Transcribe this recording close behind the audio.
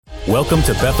Welcome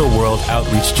to Bethel World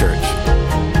Outreach Church.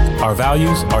 Our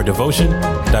values are devotion,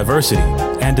 diversity,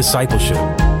 and discipleship.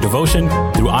 Devotion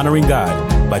through honoring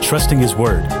God by trusting His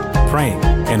Word, praying,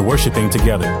 and worshiping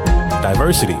together.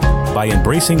 Diversity by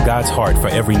embracing God's heart for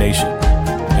every nation.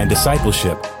 And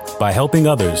discipleship by helping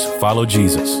others follow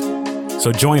Jesus.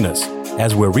 So join us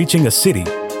as we're reaching a city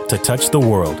to touch the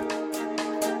world.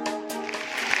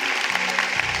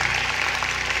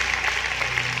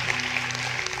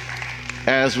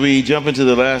 As we jump into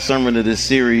the last sermon of this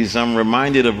series, I'm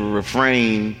reminded of a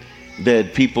refrain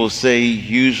that people say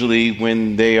usually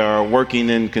when they are working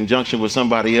in conjunction with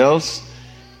somebody else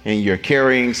and you're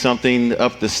carrying something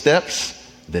up the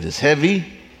steps that is heavy.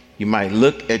 You might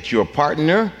look at your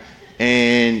partner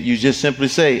and you just simply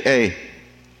say, "Hey,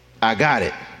 I got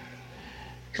it."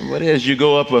 But as you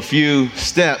go up a few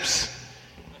steps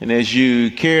and as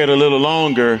you carry it a little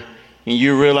longer and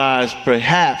you realize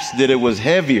perhaps that it was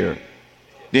heavier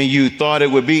than you thought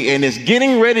it would be, and it's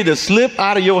getting ready to slip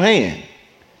out of your hand,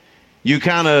 you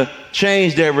kind of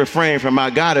change that refrain from "I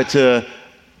got it" to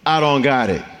 "I don't got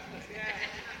it."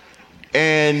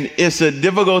 And it's a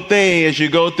difficult thing as you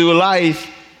go through life.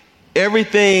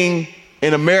 Everything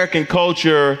in American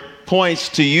culture points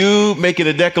to you making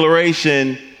a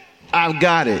declaration, "I've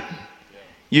got it."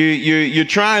 You're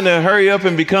trying to hurry up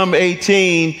and become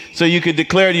 18 so you could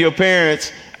declare to your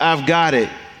parents, "I've got it."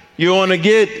 You want to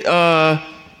get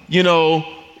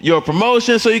your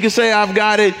promotion so you can say, "I've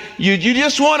got it." You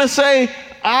just want to say,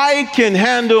 "I can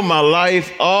handle my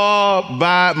life all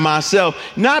by myself."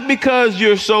 Not because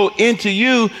you're so into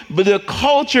you, but the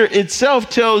culture itself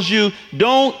tells you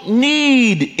don't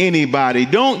need anybody,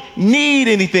 don't need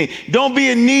anything. Don't be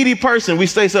a needy person. We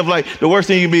say stuff like, the worst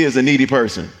thing you can be is a needy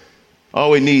person.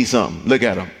 Always need something. Look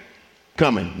at them.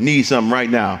 Coming. Need something right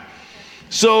now.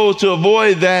 So to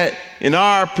avoid that, in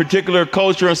our particular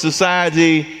culture and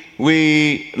society,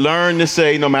 we learn to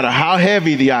say, no matter how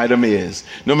heavy the item is,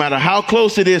 no matter how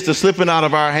close it is to slipping out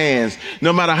of our hands,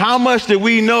 no matter how much that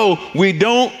we know we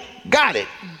don't got it,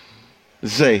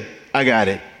 say, "I got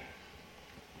it."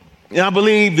 And I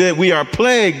believe that we are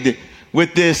plagued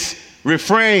with this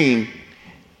refrain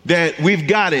that we've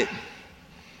got it.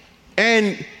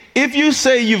 And if you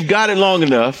say you've got it long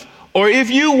enough, or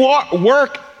if you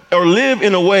work or live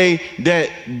in a way that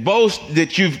boasts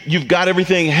that you've got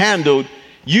everything handled,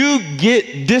 you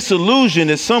get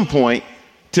disillusioned at some point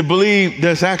to believe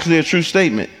that's actually a true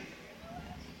statement.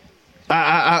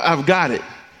 I've got it.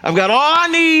 I've got all I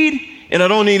need, and I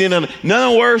don't need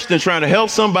nothing worse than trying to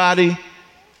help somebody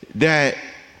that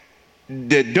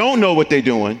don't know what they're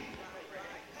doing,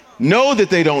 know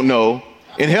that they don't know,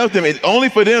 and help them. It's only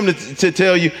for them to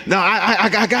tell you, "No, I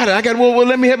got it. I got it. Well,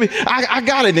 let me help you. I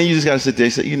got it." Then you just got to sit there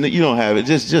and say, you don't have it.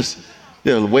 Just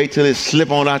wait till it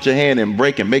slip on out your hand and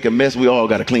break and make a mess we all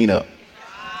got to clean up.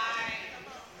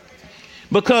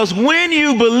 Because when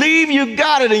you believe you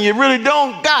got it and you really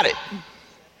don't got it,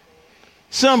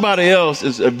 somebody else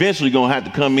is eventually going to have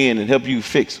to come in and help you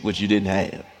fix what you didn't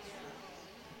have.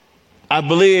 I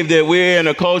believe that we're in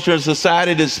a culture and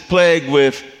society that's plagued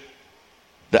with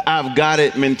the "I've got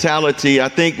it" mentality. I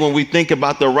think when we think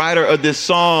about the writer of this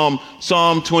Psalm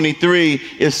 23,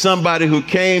 is somebody who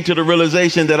came to the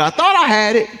realization that I thought I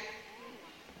had it,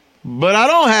 but I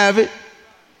don't have it.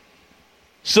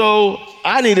 So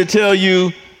I need to tell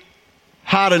you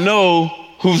how to know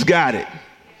who's got it.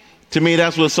 To me,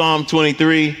 that's what Psalm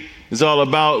 23 is all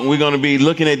about. We're going to be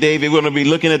looking at David. We're going to be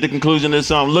looking at the conclusion of this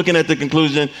psalm, looking at the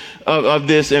conclusion of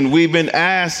this. And we've been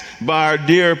asked by our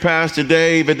dear Pastor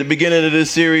Dave at the beginning of this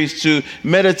series to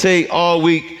meditate all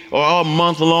week or all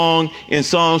month long in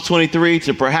Psalms 23,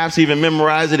 to perhaps even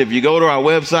memorize it. If you go to our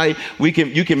website,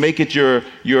 you can make it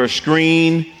your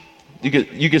screen.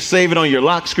 You can save it on your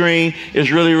lock screen.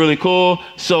 It's really, really cool.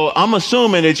 So I'm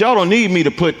assuming that y'all don't need me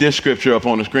to put this scripture up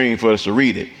on the screen for us to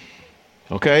read it.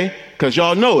 Okay? Because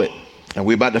y'all know it. And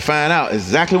we're about to find out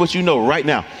exactly what you know right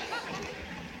now.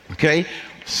 Okay?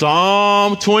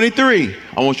 Psalm 23.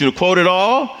 I want you to quote it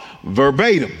all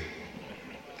verbatim.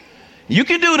 You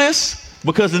can do this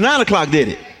because the 9 o'clock did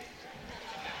it.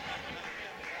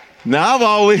 Now, I've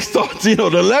always thought, the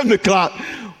 11 o'clock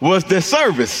was the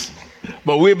service.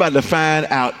 But we're about to find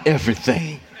out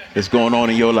everything that's going on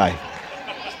in your life.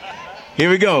 Here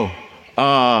we go.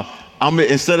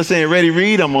 Instead of saying ready,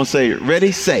 read, I'm going to say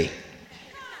ready, say.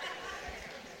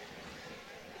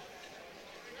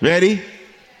 Ready?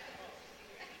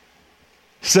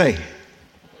 Say.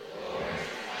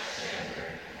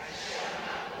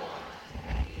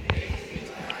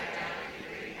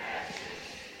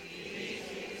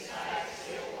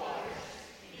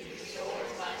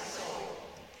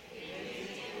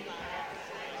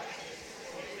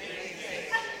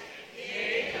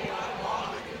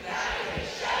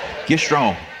 Get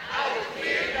strong.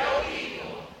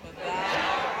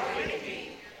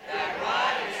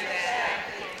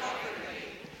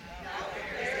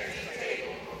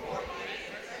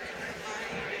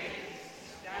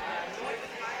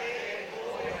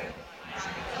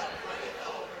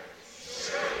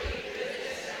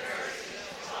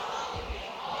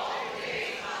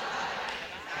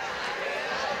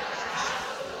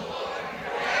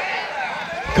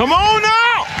 Come on now.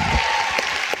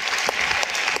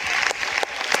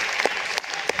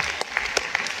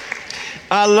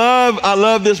 I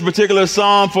love this particular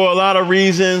psalm for a lot of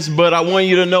reasons, but I want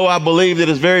you to know I believe that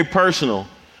it's very personal.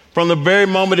 From the very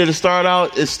moment that it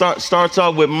starts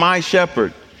out with my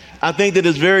shepherd. I think that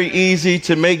it's very easy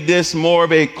to make this more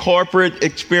of a corporate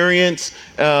experience,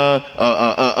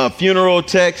 a funeral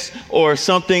text, or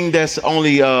something that's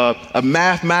only a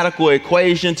mathematical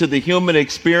equation to the human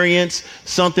experience,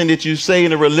 something that you say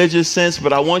in a religious sense.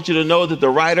 But I want you to know that the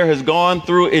writer has gone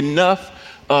through enough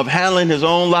of handling his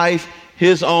own life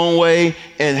his own way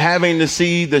and having to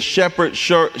see the shepherd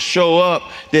show up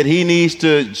that he needs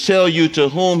to tell you to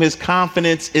whom his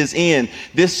confidence is in.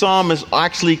 This psalm is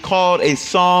actually called a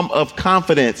psalm of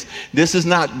confidence. This is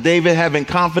not David having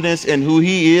confidence in who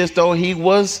he is, though he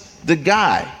was the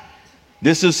guy.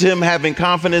 This is him having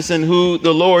confidence in who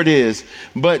the Lord is.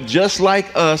 But just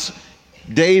like us,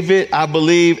 David, I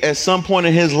believe, at some point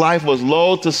in his life was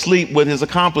lulled to sleep with his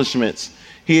accomplishments.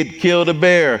 He had killed a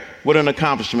bear with an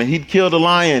accomplishment. He'd killed a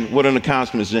lion with an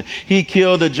accomplishment. He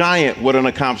killed a giant with an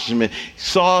accomplishment.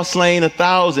 Saul slain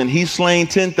 1,000. He slain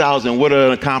 10,000 with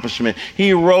an accomplishment.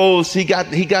 He rose. He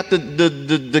got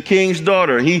the king's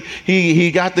daughter.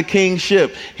 He got the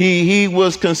kingship. He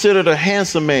was considered a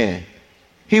handsome man.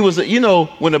 He was,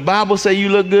 when the Bible say you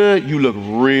look good, you look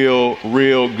real,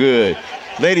 real good.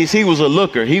 Ladies, he was a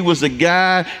looker. He was the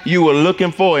guy you were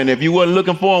looking for. And if you weren't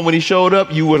looking for him when he showed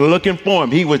up, you were looking for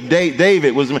him. He was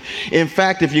David was. In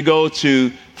fact, if you go to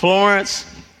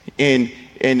Florence and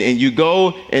you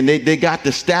go and they got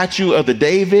the statue of the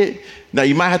David. Now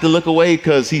you might have to look away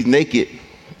because he's naked.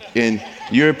 And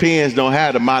Europeans don't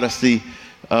have the modesty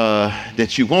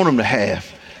that you want them to have,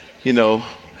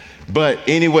 But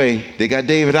anyway, they got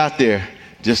David out there,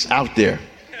 just out there.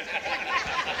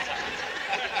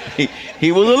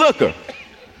 He was a looker.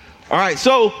 All right,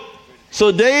 so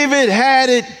David had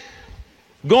it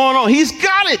going on. He's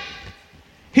got it.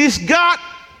 He's got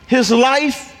his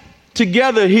life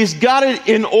together. He's got it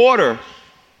in order.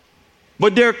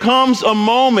 But there comes a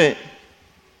moment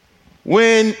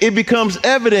when it becomes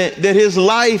evident that his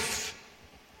life,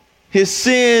 his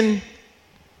sin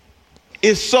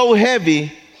is so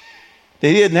heavy that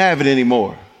he didn't have it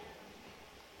anymore.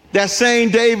 That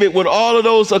same David with all of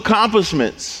those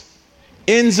accomplishments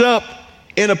ends up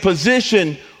in a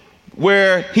position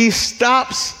where he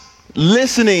stops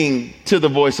listening to the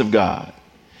voice of God.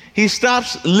 He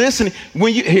stops listening.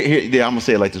 When you I'm gonna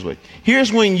say it like this way.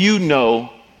 Here's when you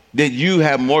know that you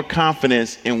have more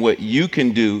confidence in what you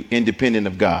can do independent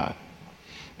of God.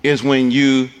 Is when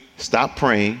you stop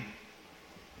praying.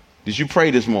 Did you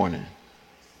pray this morning?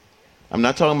 I'm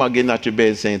not talking about getting out your bed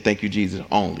and saying thank you, Jesus,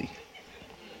 only.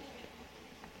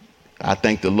 I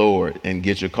thank the Lord and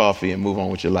get your coffee and move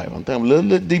on with your life. I'm talking a little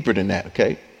bit deeper than that,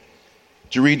 okay?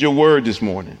 Did you read your word this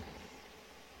morning?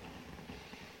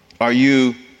 Are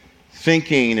you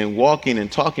thinking and walking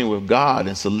and talking with God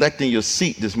and selecting your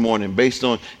seat this morning based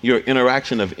on your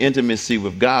interaction of intimacy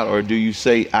with God? Or do you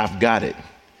say, I've got it?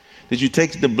 Did you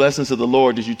take the blessings of the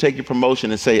Lord? Did you take your promotion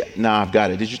and say, nah, I've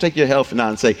got it? Did you take your health now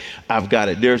and say, I've got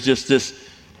it? There's just this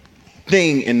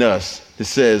thing in us that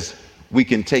says we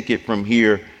can take it from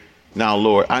here. Now,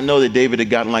 Lord, I know that David had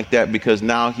gotten like that because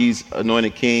now he's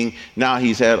anointed king. Now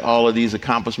he's had all of these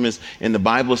accomplishments. And the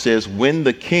Bible says when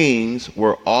the kings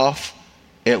were off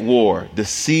at war, the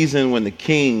season when the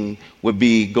king would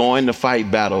be going to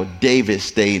fight battle, David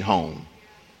stayed home.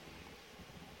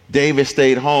 David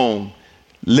stayed home,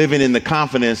 living in the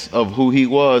confidence of who he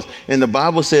was. And the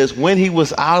Bible says when he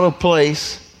was out of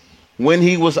place, when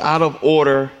he was out of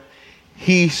order,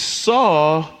 he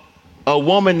saw a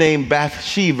woman named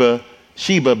Bathsheba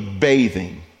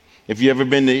bathing. If you've ever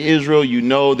been to Israel, you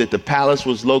know that the palace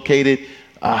was located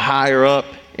higher up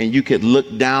and you could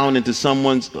look down into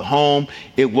someone's home.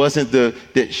 It wasn't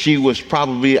that she was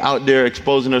probably out there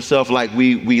exposing herself like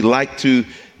we like to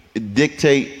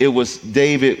dictate. It was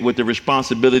David with the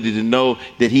responsibility to know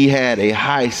that he had a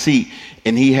high seat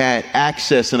and he had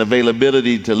access and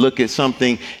availability to look at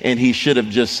something, and he should have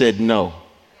just said no.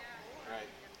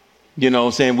 You know what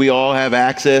I'm saying? We all have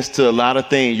access to a lot of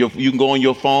things. You can go on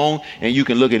your phone and you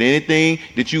can look at anything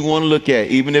that you want to look at,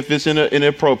 even if it's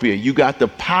inappropriate. You got the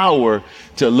power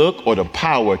to look or the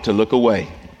power to look away.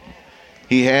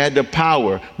 He had the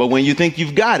power. But when you think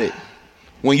you've got it,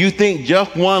 when you think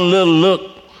just one little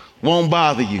look won't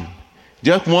bother you,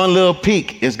 just one little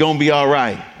peek is going to be all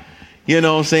right. You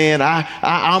know what I'm saying?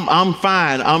 I'm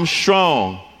fine. I'm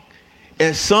strong.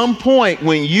 At some point,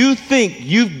 when you think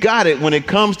you've got it when it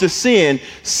comes to sin,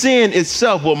 sin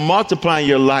itself will multiply in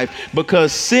your life,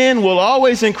 because sin will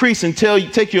always increase until you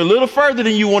take you a little further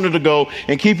than you wanted to go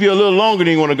and keep you a little longer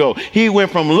than you want to go. He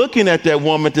went from looking at that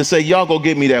woman to say, y'all go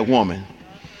get me that woman.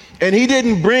 And he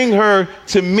didn't bring her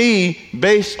to me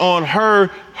based on her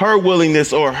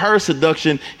willingness or her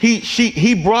seduction.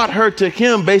 He brought her to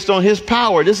him based on his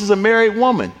power. This is a married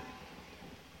woman.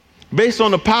 Based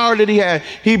on the power that he had,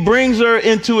 he brings her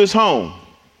into his home.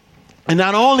 And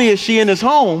not only is she in his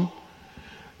home,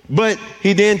 but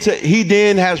he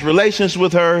then has relations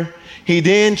with her. He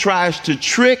then tries to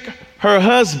trick her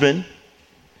husband.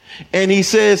 And he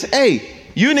says, hey,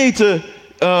 you need to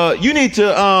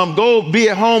go be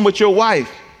at home with your wife.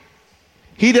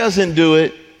 He doesn't do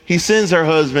it. He sends her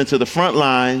husband to the front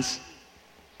lines,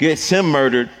 gets him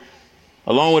murdered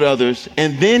along with others,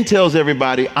 and then tells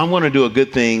everybody, I'm going to do a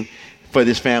good thing for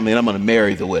this family, and I'm going to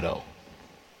marry the widow.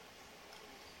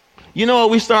 You know what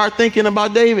we start thinking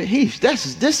about David?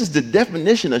 This is the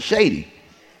definition of shady.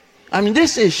 I mean,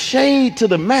 this is shade to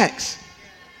the max.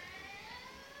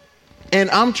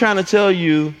 And I'm trying to tell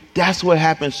you, that's what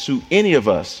happens to any of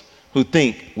us who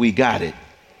think we got it.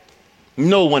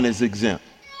 No one is exempt.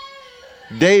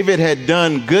 David had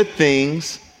done good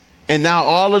things, and now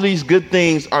all of these good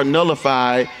things are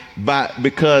nullified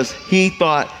because he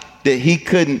thought that he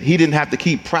didn't have to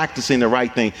keep practicing the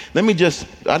right thing. I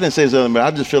didn't say this earlier, but I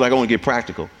just feel like I want to get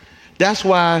practical. That's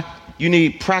why you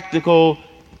need practical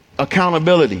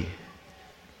accountability.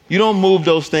 You don't move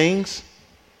those things.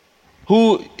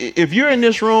 If you're in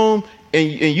this room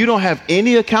and you don't have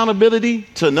any accountability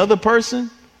to another person,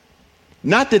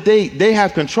 not that they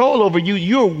have control over you,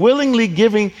 you're willingly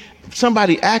giving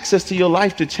somebody access to your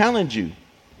life to challenge you.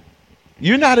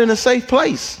 You're not in a safe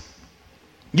place.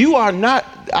 You are not,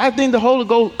 I know the Holy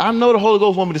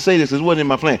Ghost want me to say this because it wasn't in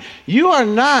my plan. You are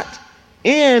not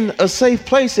in a safe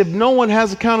place if no one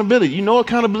has accountability. You know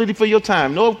accountability for your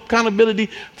time, no accountability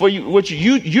for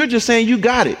you're just saying you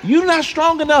got it. You're not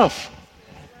strong enough.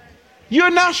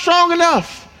 You're not strong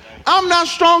enough. I'm not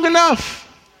strong enough.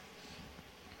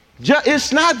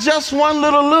 It's not just one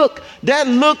little look. That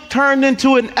look turned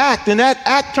into an act, and that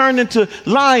act turned into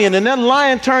lying, and that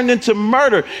lying turned into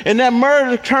murder, and that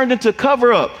murder turned into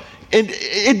cover up. And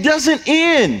it doesn't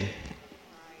end.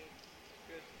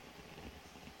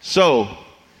 So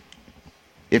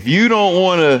if you don't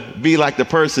want to be like the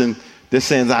person that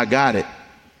says, I got it,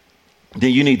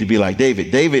 then you need to be like David.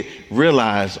 David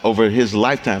realized over his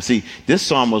lifetime. See, this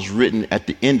psalm was written at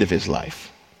the end of his life.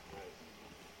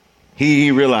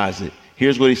 He realized it.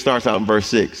 Here's what he starts out in verse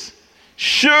 6.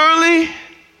 Surely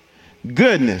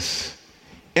goodness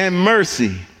and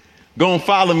mercy gonna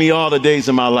follow me all the days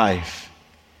of my life.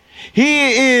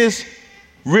 He is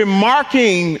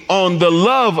remarking on the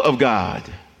love of God,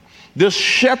 the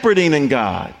shepherding in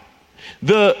God,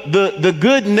 the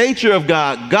good nature of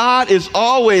God. God is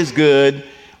always good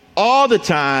all the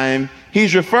time.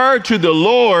 He's referred to the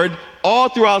Lord all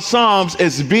throughout Psalms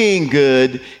as being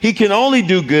good. He can only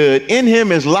do good. In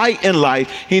him is light and life.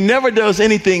 He never does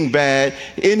anything bad.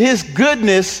 In his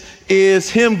goodness is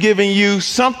him giving you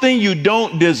something you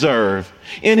don't deserve.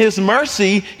 In his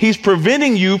mercy, he's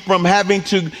preventing you from having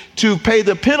to pay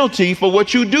the penalty for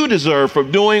what you do deserve, for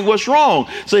doing what's wrong.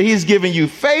 So he's giving you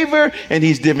favor, and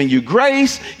he's giving you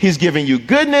grace. He's giving you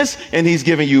goodness, and he's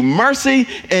giving you mercy.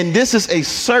 And this is a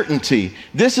certainty.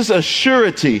 This is a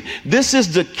surety. This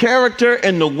is the character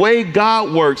and the way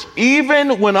God works.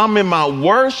 Even when I'm in my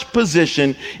worst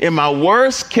position, in my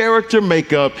worst character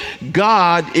makeup,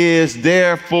 God is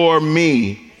there for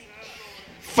me,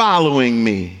 following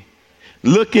me,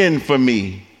 looking for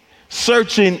me,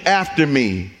 searching after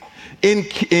me,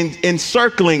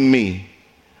 encircling me.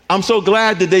 I'm so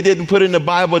glad that they didn't put in the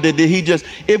Bible that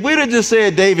if we'd have just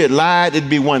said David lied, it'd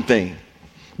be one thing.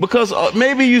 Because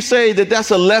maybe you say that that's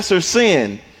a lesser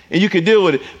sin and you could deal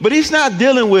with it. But he's not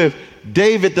dealing with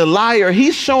David the liar.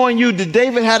 He's showing you that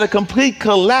David had a complete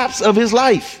collapse of his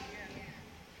life.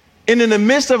 And in the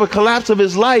midst of a collapse of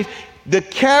his life, the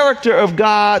character of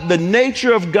God, the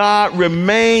nature of God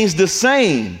remains the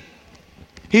same.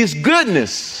 His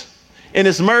goodness and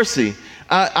his mercy.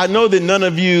 I know that none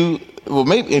of you, well,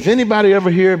 maybe if anybody ever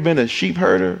here been a sheep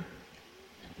herder,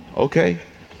 okay.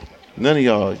 None of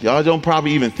y'all don't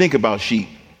probably even think about sheep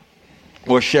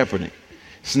or shepherding.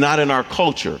 It's not in our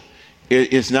culture.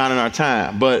 It's not in our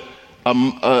time. But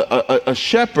a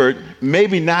shepherd,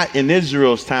 maybe not in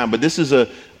Israel's time, but this is a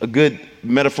good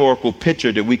metaphorical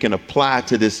picture that we can apply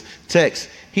to this text.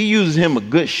 He uses him a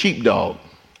good sheepdog.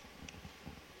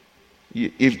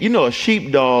 If you know, a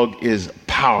sheepdog is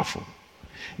powerful.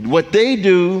 What they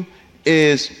do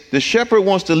is the shepherd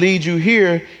wants to lead you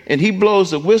here, and he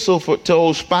blows the whistle to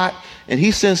old Spot, and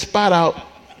he sends Spot out,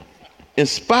 and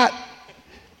Spot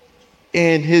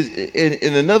and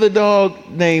another dog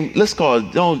named, let's call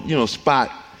it,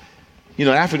 Spot.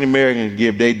 African Americans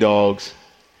give their dogs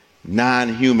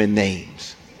non-human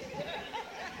names.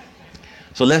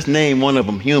 So let's name one of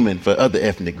them human for other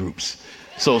ethnic groups.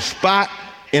 So Spot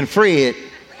and Fred.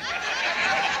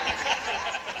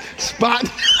 Spot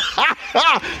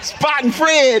and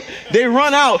Fred, they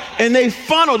run out and they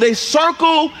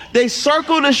circle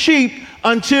the sheep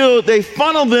until they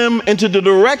funnel them into the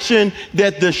direction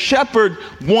that the shepherd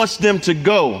wants them to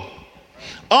go.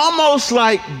 Almost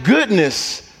like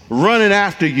goodness running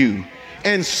after you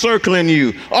and circling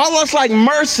you. Almost like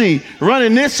mercy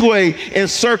running this way and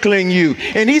circling you.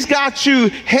 And he's got you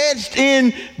hedged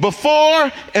in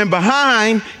before and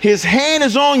behind. His hand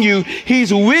is on you.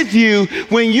 He's with you.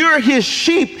 When you're his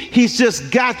sheep, he's just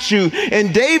got you.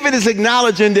 And David is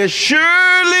acknowledging that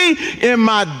surely in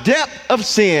my depth of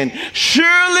sin,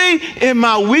 surely in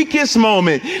my weakest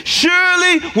moment,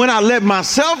 surely when I let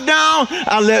myself down,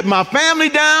 I let my family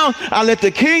down, I let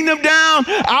the kingdom down,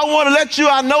 I want to let you,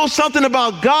 I know something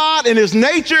about God and his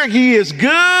nature. He is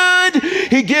good.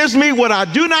 He gives me what I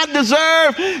do not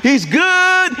deserve. He's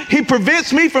good. He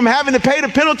prevents me from having to pay the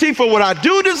penalty for what I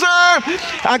do deserve.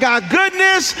 I got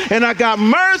goodness and I got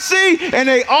mercy, and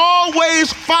they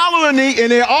always following me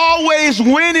and they're always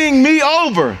winning me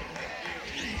over.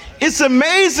 It's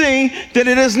amazing that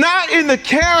it is not in the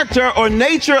character or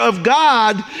nature of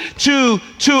God to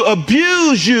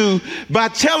abuse you by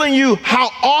telling you how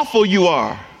awful you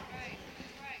are.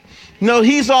 No,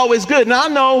 he's always good. Now, I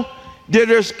know that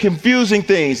there's confusing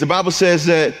things. The Bible says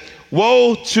that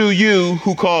woe to you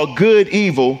who call good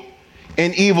evil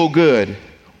and evil good,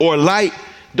 or light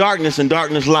darkness and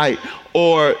darkness light,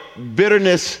 or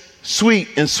bitterness sweet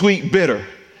and sweet bitter.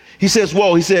 He says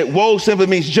woe. He said woe simply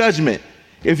means judgment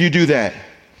if you do that.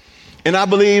 And I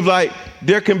believe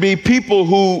there can be people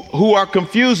who are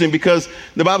confusing, because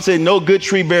the Bible says no good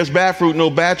tree bears bad fruit,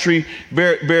 no bad tree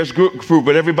bears good fruit,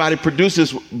 but everybody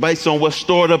produces based on what's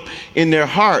stored up in their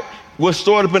heart. What's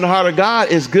stored up in the heart of God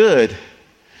is good.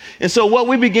 And so what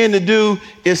we begin to do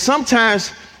is sometimes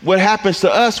what happens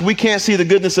to us, we can't see the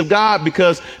goodness of God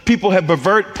because people have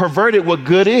perverted what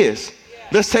good is.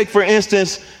 Let's take, for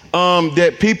instance,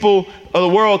 that people of the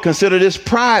world consider this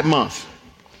Pride Month.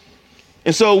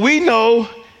 And so we know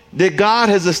that God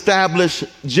has established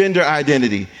gender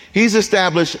identity. He's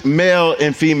established male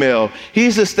and female.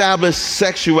 He's established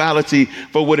sexuality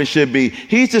for what it should be.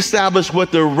 He's established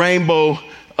what the rainbow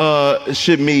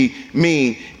should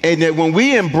mean. And that when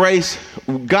we embrace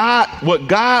God, what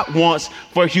God wants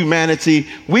for humanity,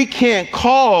 we can't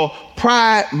call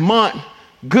Pride Month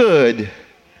good,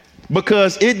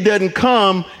 because it doesn't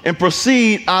come and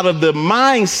proceed out of the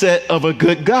mindset of a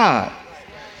good God.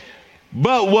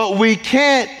 But what we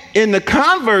can't in the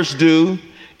converse do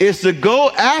is to go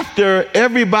after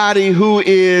everybody who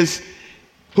is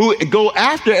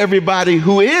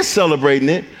celebrating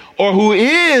it or who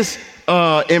is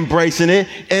embracing it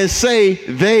and say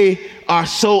they are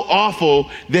so awful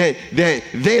that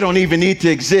they don't even need to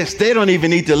exist. They don't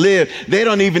even need to live. They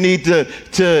don't even need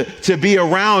to be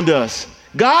around us.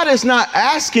 God is not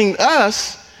asking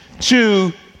us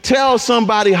to tell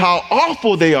somebody how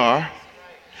awful they are.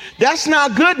 That's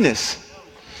not goodness.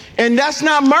 And that's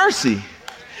not mercy.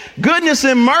 Goodness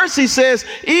and mercy says,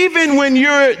 even when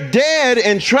you're dead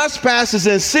in trespasses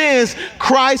and sins,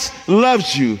 Christ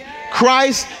loves you.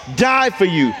 Christ died for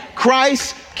you.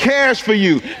 Christ cares for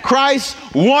you. Christ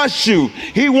wants you.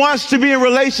 He wants to be in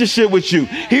relationship with you.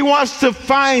 He wants to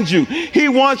find you. He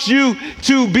wants you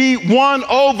to be won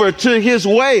over to his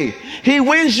way. He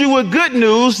wins you with good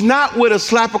news, not with a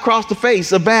slap across the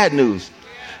face of bad news.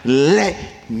 Let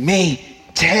me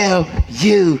tell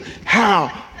you how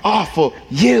awful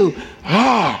you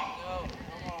are.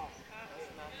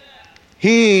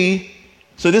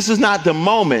 So this is not the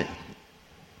moment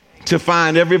to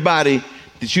find everybody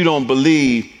that you don't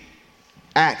believe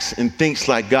acts and thinks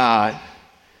like God.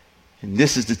 And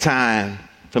this is the time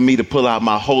for me to pull out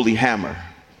my holy hammer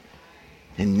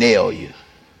and nail you.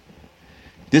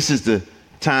 This is the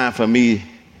time for me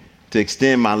to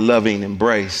extend my loving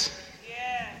embrace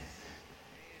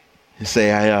and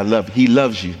say, I love you. He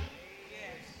loves you.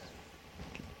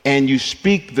 And you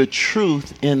speak the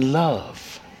truth in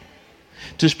love.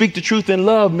 To speak the truth in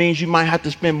love means you might have to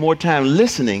spend more time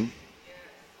listening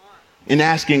and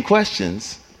asking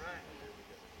questions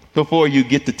before you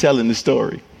get to telling the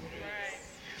story.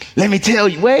 Let me tell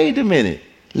you, wait a minute.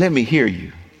 Let me hear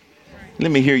you. Let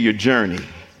me hear your journey.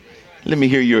 Let me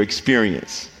hear your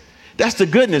experience. That's the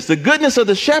goodness. The goodness of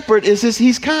the shepherd is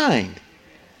he's kind.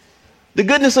 The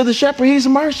goodness of the shepherd, he's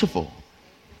merciful.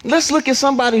 Let's look at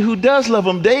somebody who does love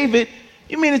him. David,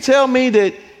 you mean to tell me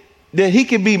that he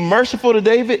could be merciful to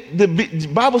David? The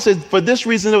Bible says, for this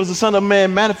reason, there was the Son of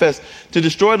Man manifest to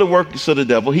destroy the works of the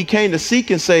devil. He came to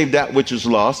seek and save that which is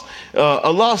lost. A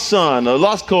lost son, a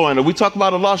lost coin, or we talk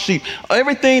about a lost sheep.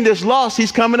 Everything that's lost,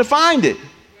 he's coming to find it.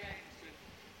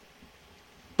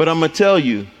 But I'm going to tell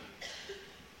you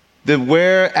that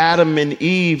where Adam and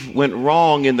Eve went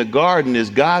wrong in the garden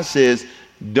is God says,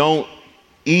 don't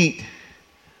eat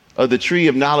of the tree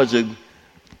of knowledge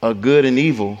of good and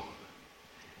evil.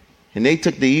 And they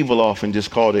took the evil off and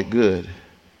just called it good.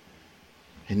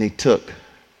 And they took.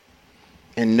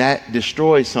 And that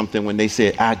destroys something when they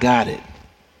said, I got it.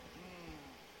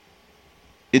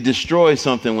 It destroys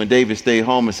something when David stayed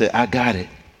home and said, I got it.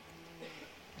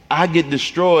 I get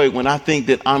destroyed when I think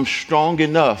that I'm strong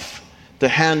enough to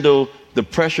handle the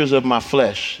pressures of my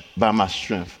flesh by my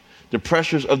strength, the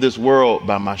pressures of this world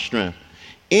by my strength.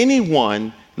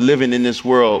 Anyone living in this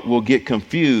world will get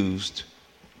confused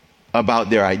about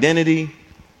their identity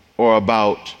or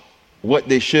about what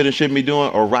they should and shouldn't be doing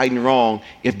or right and wrong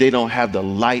if they don't have the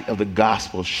light of the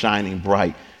gospel shining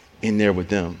bright in there with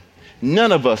them.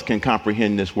 None of us can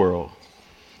comprehend this world.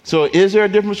 So is there a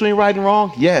difference between right and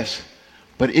wrong? Yes.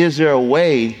 But is there a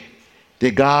way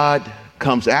that God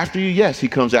comes after you? Yes, he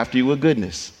comes after you with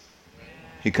goodness.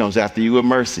 He comes after you with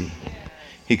mercy.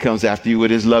 He comes after you with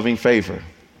his loving favor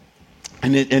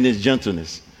and his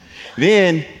gentleness.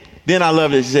 Then I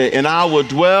love this. He said, and I will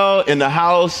dwell in the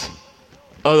house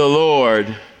of the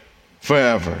Lord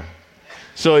forever.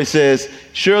 So he says,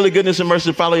 surely goodness and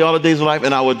mercy follow you all the days of life,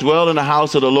 and I will dwell in the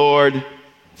house of the Lord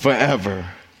forever.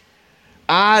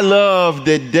 I love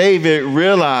that David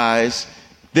realized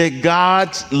that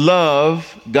God's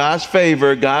love, God's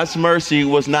favor, God's mercy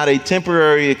was not a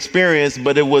temporary experience,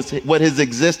 but it was what his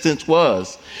existence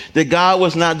was. That God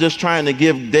was not just trying to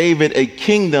give David a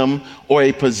kingdom or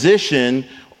a position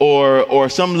or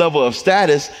some level of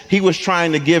status. He was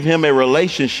trying to give him a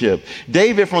relationship.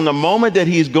 David, from the moment that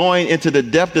he's going into the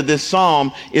depth of this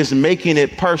psalm, is making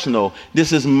it personal.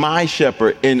 This is my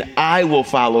shepherd, and I will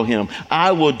follow him.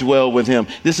 I will dwell with him.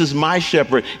 This is my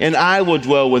shepherd, and I will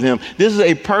dwell with him. This is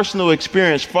a personal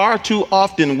experience. Far too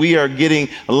often we are getting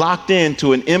locked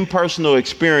into an impersonal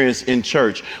experience in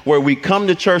church, where we come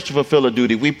to church to fulfill a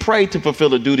duty. We pray to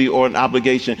fulfill a duty or an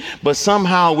obligation, but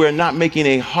somehow we're not making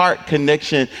a heart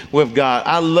connection with God.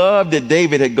 I love that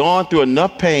David had gone through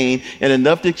enough pain and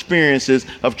enough experiences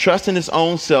of trusting his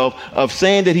own self, of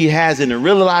saying that he has it and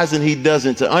realizing he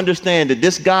doesn't, to understand that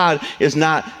this God is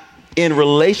not in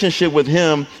relationship with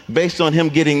him based on him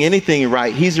getting anything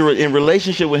right. He's in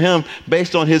relationship with him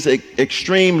based on his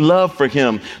extreme love for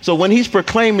him. So when he's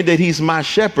proclaiming that he's my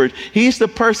shepherd, he's the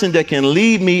person that can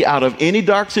lead me out of any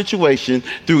dark situation,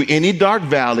 through any dark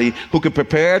valley, who can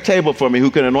prepare a table for me,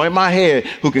 who can anoint my head,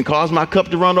 who can cause my cup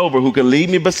to run over, who can lead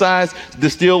me beside the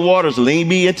still waters, lead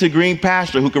me into green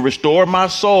pasture, who can restore my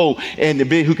soul, and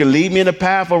who can lead me in the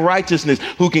path of righteousness,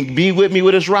 who can be with me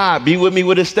with his rod, be with me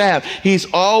with his staff. He's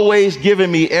always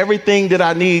given me everything that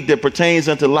I need that pertains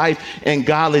unto life and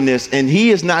godliness. And he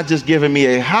is not just giving me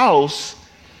a house,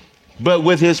 but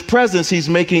with his presence, he's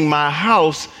making my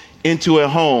house into a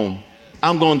home.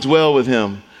 I'm going to dwell with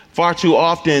him. Far too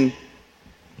often,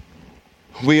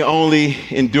 we only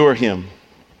endure him.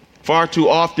 Far too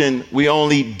often, we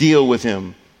only deal with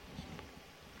him.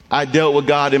 I dealt with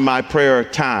God in my prayer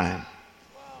time.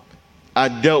 I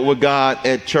dealt with God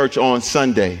at church on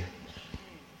Sunday.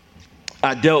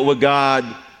 I dealt with God.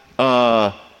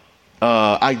 And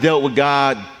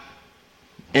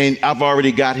I've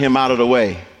already got him out of the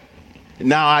way.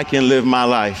 Now I can live my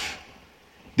life.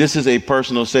 This is a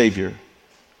personal Savior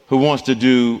who wants to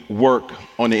do work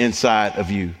on the inside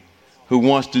of you, who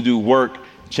wants to do work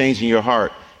changing your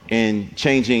heart and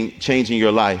changing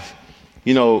your life.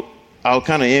 You know, I'll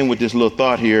kind of end with this little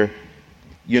thought here.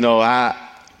 You know,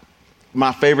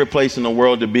 my favorite place in the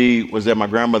world to be was at my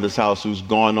grandmother's house, who's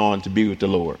gone on to be with the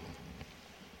Lord.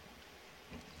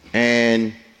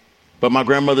 But my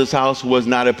grandmother's house was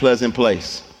not a pleasant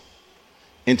place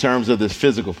in terms of this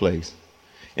physical place.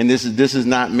 And this is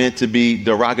not meant to be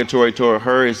derogatory toward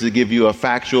her. It's to give you a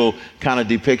factual kind of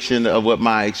depiction of what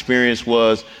my experience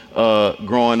was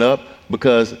growing up.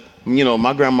 Because, you know,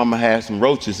 my grandmama had some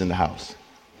roaches in the house.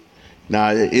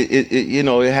 Now,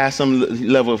 it has some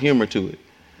level of humor to it.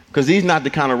 Because these not the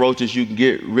kind of roaches you can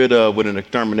get rid of with an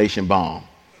extermination bomb.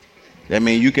 I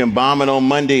mean, you can bomb it on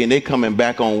Monday and they coming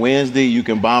back on Wednesday. You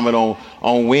can bomb it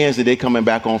on Wednesday, they coming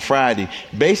back on Friday.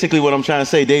 Basically, what I'm trying to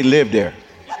say, they live there.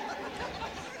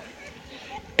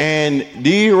 And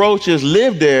these roaches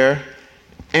live there,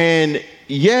 and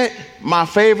yet my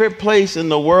favorite place in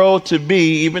the world to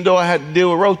be, even though I had to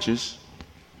deal with roaches,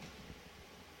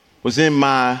 was in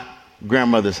my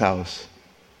grandmother's house.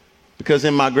 Because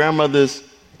in my grandmother's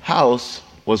house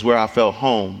was where I felt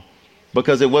home.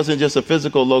 Because it wasn't just a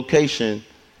physical location,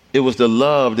 it was the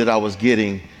love that I was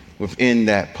getting within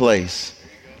that place.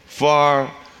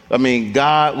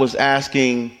 God was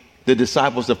asking the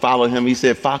disciples to follow him. He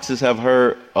said, foxes have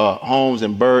holes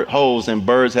and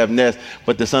birds have nests,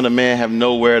 but the Son of Man have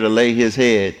nowhere to lay his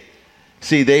head.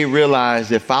 See, they realized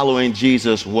that following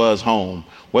Jesus was home.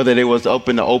 Whether they was up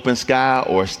in the open sky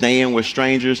or staying with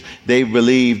strangers, they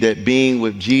believed that being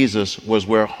with Jesus was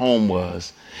where home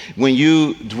was. When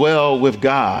you dwell with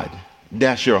God,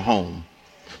 that's your home.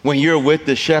 When you're with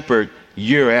the shepherd,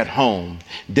 you're at home.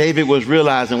 David was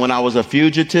realizing when I was a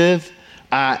fugitive,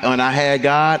 when I had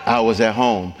God, I was at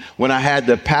home. When I had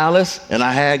the palace and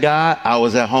I had God, I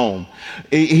was at home.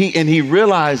 He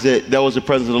realized that was the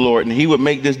presence of the Lord. And he would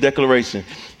make this declaration.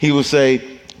 He would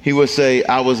say,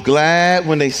 I was glad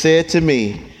when they said to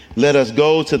me, let us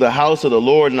go to the house of the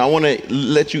Lord. And I want to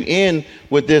let you in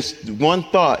with this one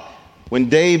thought. When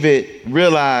David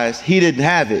realized he didn't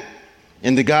have it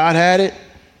and the God had it,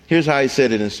 here's how he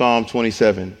said it in Psalm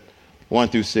 27,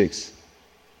 1-6.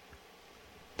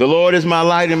 The Lord is my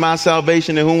light and my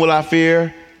salvation, and whom will I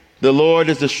fear? The Lord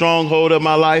is the stronghold of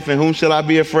my life, and whom shall I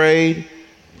be afraid?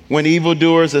 When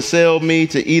evildoers assail me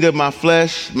to eat of my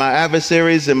flesh, my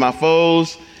adversaries and my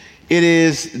foes, it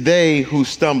is they who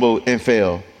stumble and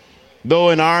fail. Though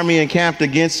an army encamped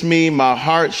against me, my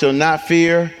heart shall not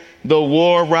fear. Though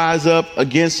war rise up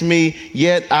against me,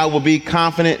 yet I will be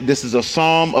confident. This is a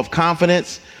psalm of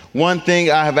confidence. One thing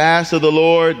I have asked of the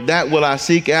Lord, that will I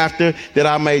seek after, that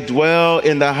I may dwell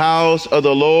in the house of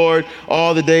the Lord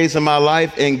all the days of my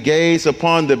life and gaze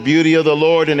upon the beauty of the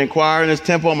Lord and inquire in his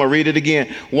temple. I'm going to read it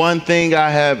again. One thing I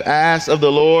have asked of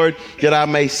the Lord, that I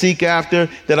may seek after,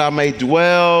 that I may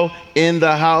dwell in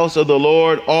the house of the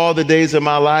Lord all the days of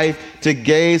my life, to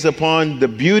gaze upon the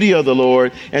beauty of the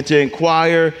Lord and to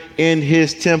inquire in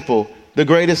his temple. The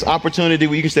greatest opportunity,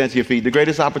 you can stand to your feet, the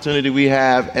greatest opportunity we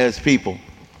have as people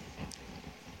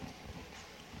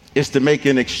is to make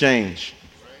an exchange.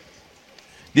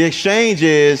 The exchange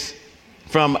is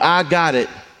from I got it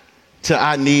to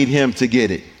I need him to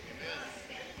get it.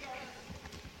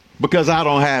 Because I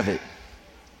don't have it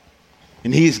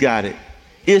and he's got it.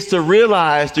 It's to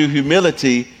realize through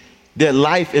humility that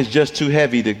life is just too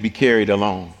heavy to be carried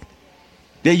alone.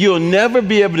 That you'll never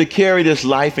be able to carry this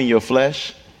life in your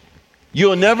flesh.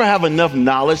 You'll never have enough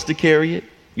knowledge to carry it.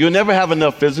 You'll never have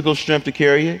enough physical strength to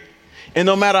carry it. And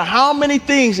no matter how many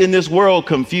things in this world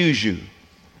confuse you,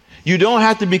 you don't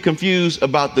have to be confused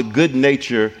about the good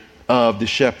nature of the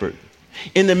shepherd.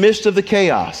 In the midst of the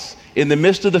chaos, in the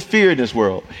midst of the fear in this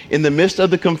world, in the midst of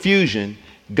the confusion,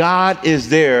 God is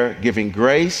there giving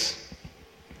grace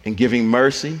and giving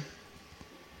mercy.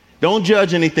 Don't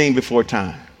judge anything before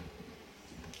time.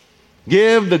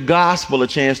 Give the gospel a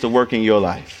chance to work in your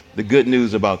life, the good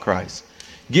news about Christ.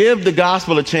 Give the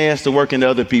gospel a chance to work in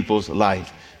other people's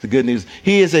life, the good news.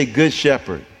 He is a good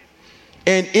shepherd.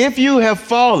 And if you have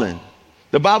fallen,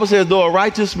 the Bible says, though a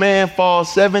righteous man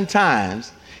falls 7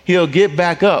 times, he'll get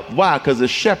back up. Why? Because the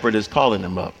shepherd is calling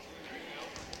him up.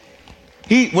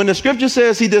 When the scripture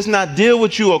says he does not deal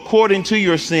with you according to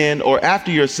your sin or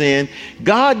after your sin,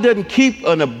 God doesn't keep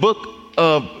in a book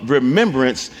of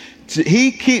remembrance.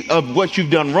 He keeps of what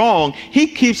you've done wrong. He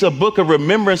keeps a book of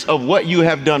remembrance of what you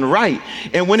have done right.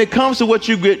 And when it comes to what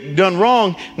you've done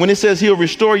wrong, when it says he'll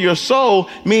restore your soul,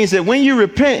 means that when you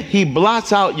repent, he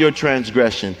blots out your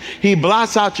transgression. He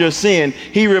blots out your sin.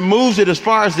 He removes it as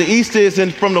far as the east is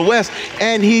from the west,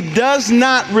 and he does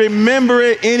not remember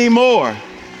it anymore.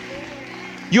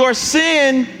 Your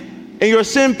sin and your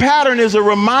sin pattern is a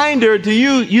reminder to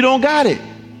you, you don't got it.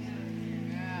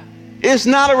 It's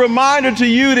not a reminder to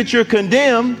you that you're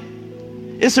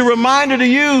condemned. It's a reminder to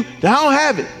you that I don't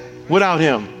have it without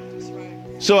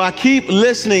him. So I keep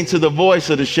listening to the voice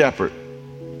of the shepherd.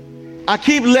 I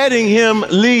keep letting him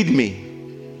lead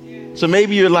me. So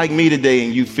maybe you're like me today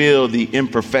and you feel the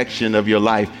imperfection of your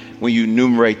life. when you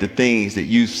enumerate the things that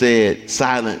you said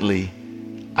silently,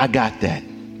 I got that.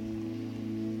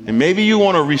 And maybe you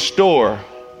want to restore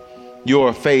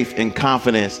your faith and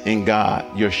confidence in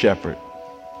God, your shepherd.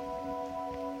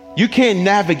 You can't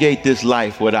navigate this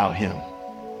life without him.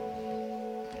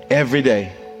 Every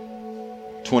day,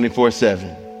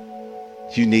 24/7,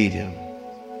 you need him.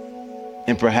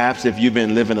 And perhaps if you've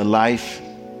been living a life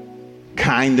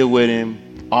kind of with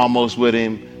him, almost with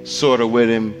him, sort of with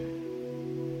him,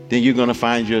 then you're going to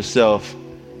find yourself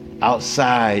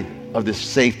outside of the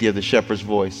safety of the shepherd's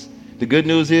voice. The good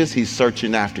news is he's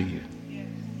searching after you.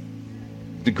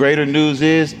 The greater news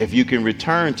is if you can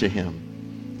return to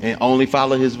him and only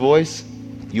follow his voice,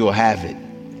 you'll have it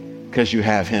because you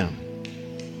have him.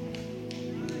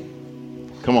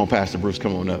 Come on, Pastor Bruce,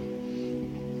 come on up.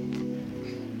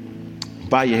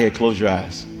 Bow your head, close your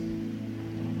eyes.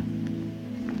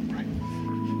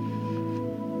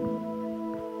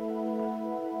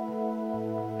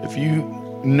 If you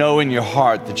know in your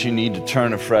heart that you need to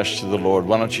turn afresh to the Lord,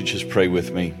 why don't you just pray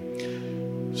with me?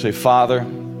 Say, Father,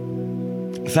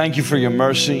 thank you for your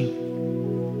mercy.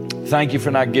 Thank you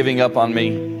for not giving up on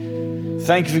me.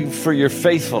 Thank you for your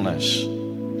faithfulness.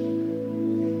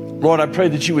 Lord, I pray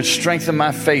that you would strengthen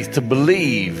my faith to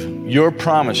believe your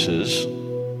promises,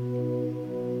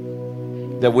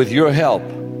 that with your help,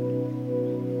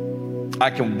 I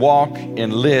can walk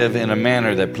and live in a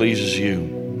manner that pleases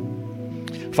you.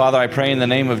 Father, I pray in the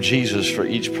name of Jesus for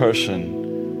each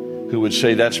person who would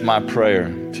say, that's my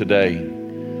prayer today.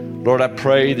 Lord, I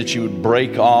pray that you would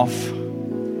break off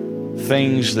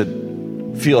things that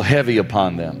feel heavy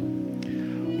upon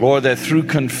them. Lord, that through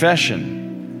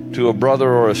confession to a brother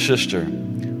or a sister,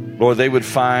 Lord, they would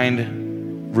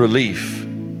find relief,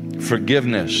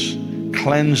 forgiveness,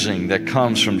 cleansing that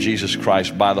comes from Jesus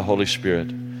Christ by the Holy Spirit.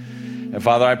 And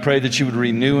Father, I pray that you would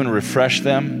renew and refresh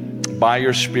them by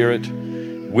your Spirit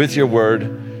with your word.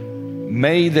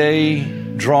 May they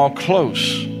draw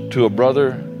close to a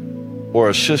brother or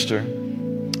a sister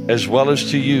as well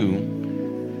as to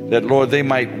you, that, Lord, they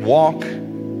might walk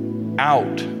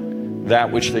out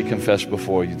that which they confess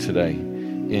before you today.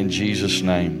 In Jesus'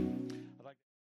 name.